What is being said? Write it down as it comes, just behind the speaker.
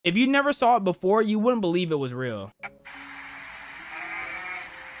If you never saw it before, you wouldn't believe it was real.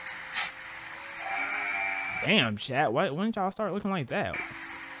 Damn, chat. When did y'all start looking like that?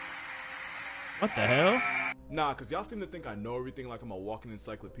 What the hell? Nah, cause y'all seem to think I know everything like I'm a walking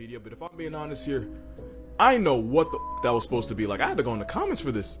encyclopedia, but if I'm being honest here, I know what the that was supposed to be like. I had to go in the comments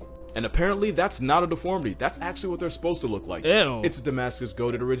for this. And apparently that's not a deformity. That's actually what they're supposed to look like. Ew. It's a Damascus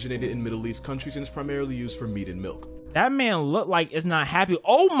goat. It originated in Middle East countries and is primarily used for meat and milk. That man looked like it's not happy.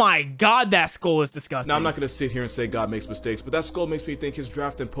 Oh my God, that skull is disgusting. Now, I'm not going to sit here and say God makes mistakes, but that skull makes me think his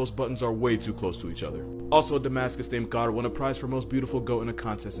draft and post buttons are way too close to each other. Also, a Damascus named God won a prize for most beautiful goat in a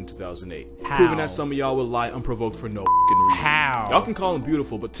contest in 2008. How? Proving that some of y'all will lie unprovoked for no f***ing reason. How? Y'all can call him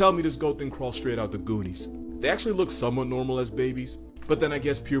beautiful, but tell me this goat didn't crawl straight out the Goonies. They actually look somewhat normal as babies, but then I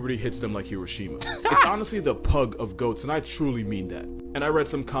guess puberty hits them like Hiroshima. It's honestly the pug of goats, and I truly mean that. And I read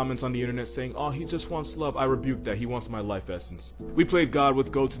some comments on the internet saying, oh, he just wants love. I rebuke that. He wants my life essence. We played God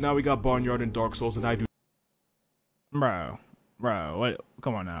with goats, now we got Barnyard and Dark Souls, and I do. Bro, what?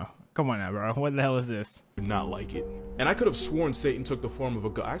 Come on now, bro. What the hell is this? Not like it. And I could have sworn Satan took the form of a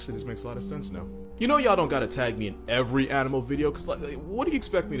goat. Actually, this makes a lot of sense now. You know y'all don't gotta tag me in every animal video, cause like, what do you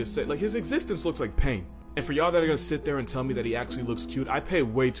expect me to say? Like, his existence looks like pain. And for y'all that are gonna sit there and tell me that he actually looks cute, I pay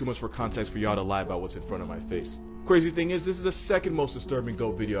way too much for context for y'all to lie about what's in front of my face. Crazy thing is, this is the second most disturbing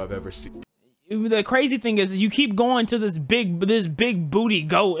goat video I've ever seen. The crazy thing is you keep going to this big booty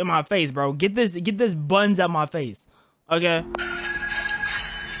goat in my face, bro. Get this buns out my face. Okay.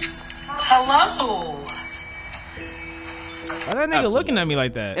 Hello. Why that nigga looking at me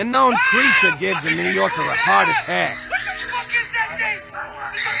like that? A known creature gives a New Yorker a heart attack. What the fuck is that thing? It's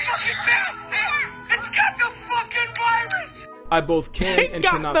a fucking bat. It's got the fucking virus. I both can It and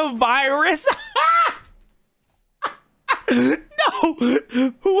got cannot. the virus. No,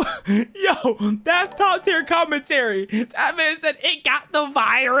 yo, that's top tier commentary. That man said it got the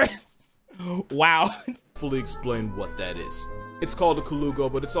virus. Wow. Fully explain what that is. It's called a Kulugo,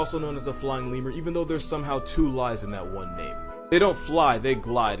 but it's also known as a flying lemur, even though there's somehow two lies in that one name. They don't fly, they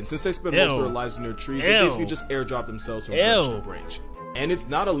glide, and since they spend most of their lives in their trees, they basically just airdrop themselves from branch to branch. And it's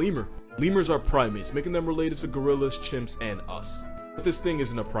not a lemur. Lemurs are primates, making them related to gorillas, chimps, and us. But this thing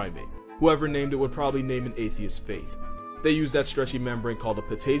isn't a primate. Whoever named it would probably name an atheist faith. They use that stretchy membrane called a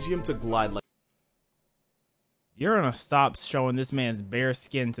patagium to glide like— You're gonna stop showing this man's bare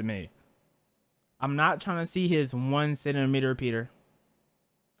skin to me. I'm not trying to see his 1 centimeter repeater.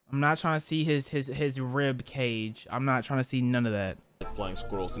 I'm not trying to see his rib cage. I'm not trying to see none of that. flying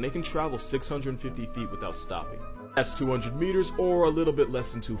squirrels, and they can travel 650 feet without stopping. That's 200 meters or a little bit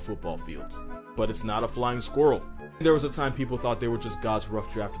less than 2 football fields. But it's not a flying squirrel. There was a time people thought they were just God's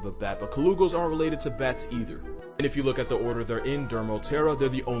rough draft of a bat, but Kalugos aren't related to bats either. And if you look at the order they're in, Dermoptera, they're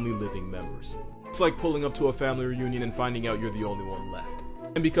the only living members. It's like pulling up to a family reunion and finding out you're the only one left.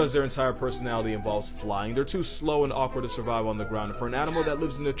 And because their entire personality involves flying, they're too slow and awkward to survive on the ground, and for an animal that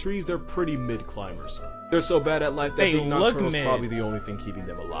lives in the trees, they're pretty mid-climbers. They're so bad at life that being nocturnal is probably the only thing keeping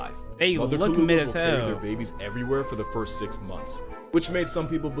them alive. They Mother look Kalugos mid as will carry hell. their babies everywhere for the first 6 months, which made some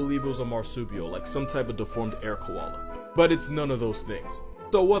people believe it was a marsupial, like some type of deformed air koala. But it's none of those things.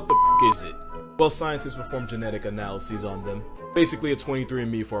 So what the f*** is it? Well, scientists performed genetic analyses on them, basically a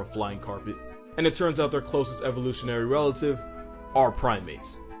 23andMe for a flying carpet, and it turns out their closest evolutionary relative are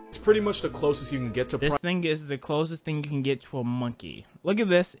primates. It's pretty much the closest you can get to This thing is the closest thing you can get to a monkey. Look at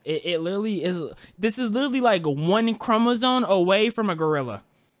this. It literally is. This is literally like 1 chromosome away from a gorilla.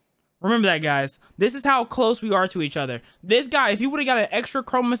 Remember that, guys. This is how close we are to each other. This guy, if he would have got an extra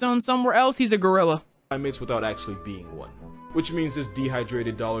chromosome somewhere else, he's a gorilla. Primates without actually being one. Which means this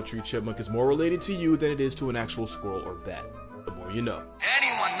dehydrated Dollar Tree chipmunk is more related to you than it is to an actual squirrel or bat. The more you know.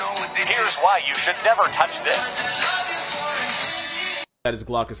 Anyone know what this Here's is? why you should never touch this. That is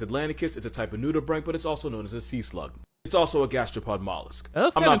Glaucus atlanticus. It's a type of nudibranch, but it's also known as a sea slug. It's also a gastropod mollusk. That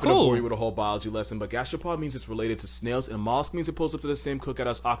looks I'm kinda not going to cool. bore you with a whole biology lesson, but gastropod means it's related to snails, and mollusk means it pulls up to the same cookout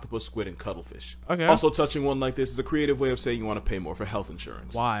as octopus, squid, and cuttlefish. Okay. Also, touching one like this is a creative way of saying you want to pay more for health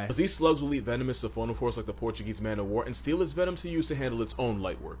insurance. Why? Because these slugs will eat venomous siphonophores like the Portuguese man of war and steal its venom to use to handle its own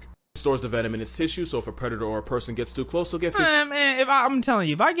light work. It stores the venom in its tissue, so if a predator or a person gets too close, they'll get Man, I'm telling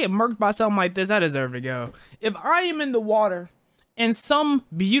you, if I get murked by something like this, I deserve to go. If I am in the water and some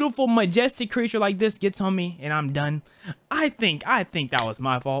beautiful, majestic creature like this gets on me and I'm done, I think that was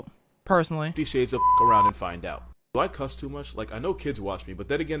my fault, personally. 50 Shades of around and find out. Do I cuss too much? Like, I know kids watch me, but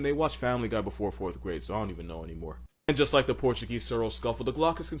then again, they watch Family Guy before 4th grade, so I don't even know anymore. And just like the Portuguese Searle Scuffle, the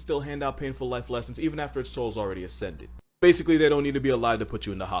Glaucus can still hand out painful life lessons even after its soul's already ascended. Basically, they don't need to be alive to put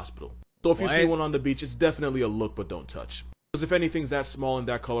you in the hospital. So if you see one on the beach, it's definitely a look, but don't touch. Because if anything's that small and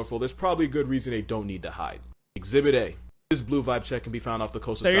that colorful, there's probably a good reason they don't need to hide. Exhibit A. This blue vibe check can be found off the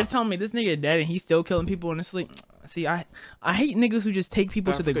coast of So you're South telling me this nigga dead and he's still killing people in his sleep? See, I hate niggas who just take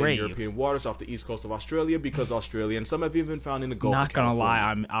people to the Africa and grave. European waters off the east coast of Australia because Australia, and some have even been found in the Gulf Not of gonna California.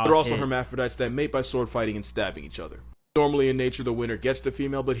 lie, I'm out. They're also hermaphrodites that mate by sword fighting and stabbing each other. Normally in nature, the winner gets the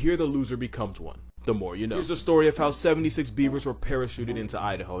female, but here the loser becomes one. The more you know. Here's a story of how 76 beavers were parachuted into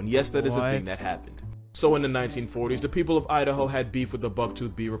Idaho, and yes, that is a thing that happened. So in the 1940s, the people of Idaho had beef with the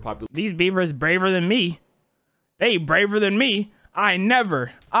buck-toothed beaver population. These beavers braver than me. They braver than me. I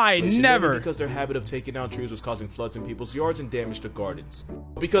never. Because their habit of taking down trees was causing floods in people's yards and damage to gardens.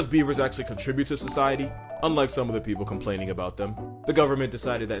 Because beavers actually contribute to society, unlike some of the people complaining about them, the government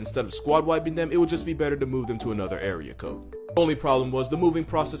decided that instead of squad wiping them, it would just be better to move them to another area code. The only problem was the moving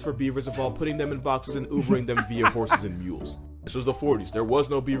process for beavers involved putting them in boxes and Ubering them via horses and mules. This was the 40s, there was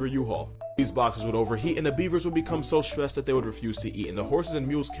no beaver U-Haul. These boxes would overheat and the beavers would become so stressed that they would refuse to eat, and the horses and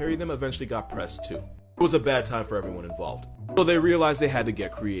mules carrying them eventually got pressed too. It was a bad time for everyone involved. So they realized they had to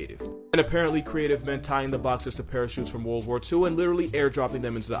get creative. And apparently creative meant tying the boxes to parachutes from World War II and literally airdropping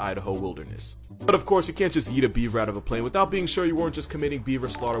them into the Idaho wilderness. But of course, you can't just eat a beaver out of a plane without being sure you weren't just committing beaver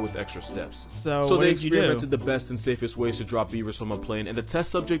slaughter with extra steps. So they experimented the best and safest ways to drop beavers from a plane, and the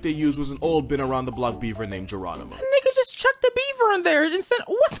test subject they used was an old been around the block beaver named Geronimo. Nigga just chucked the beaver in there and said,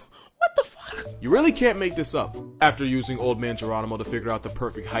 what the fuck? You really can't make this up. After using old man Geronimo to figure out the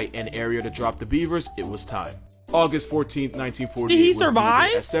perfect height and area to drop the beavers, it was time. August 14th, 1948 Did he was survive?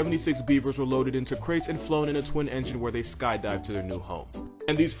 D-Day, as 76 beavers were loaded into crates and flown in a twin engine where they skydived to their new home.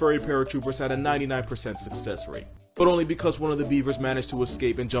 And these furry paratroopers had a 99% success rate. But only because one of the beavers managed to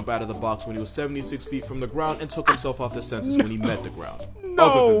escape and jump out of the box when he was 76 feet from the ground and took himself off the census when he met the ground.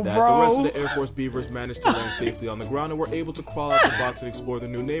 Other than that, the rest of the Air Force beavers managed to land safely on the ground and were able to crawl out the box and explore the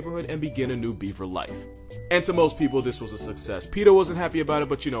new neighborhood and begin a new beaver life. And to most people, this was a success. PETA wasn't happy about it,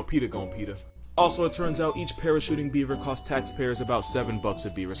 but you know, PETA gon' PETA. Also, it turns out each parachuting beaver cost taxpayers about $7 a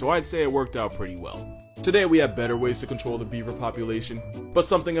beaver, so I'd say it worked out pretty well. Today, we have better ways to control the beaver population, but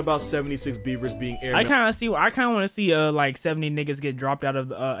something about 76 beavers being air. I kind of want to see like 70 niggas get dropped out of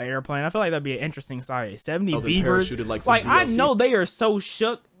the airplane. I feel like that'd be an interesting sight. 70 beavers. Like I know they are so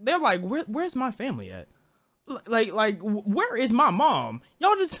shook. They're like, where's my family at? Like, where is my mom?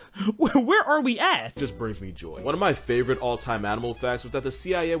 Y'all just, where are we at? Just brings me joy. One of my favorite all-time animal facts was that the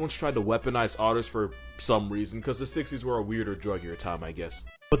CIA once tried to weaponize otters for some reason, because the 60s were a weirder, druggier time, I guess.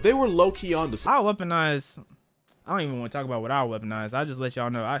 But they were low-key on to I'll weaponize. I don't even want to talk about what I'll weaponize. I'll just let y'all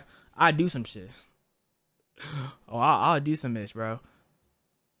know I do some shit. Oh, I'll do some ish, bro.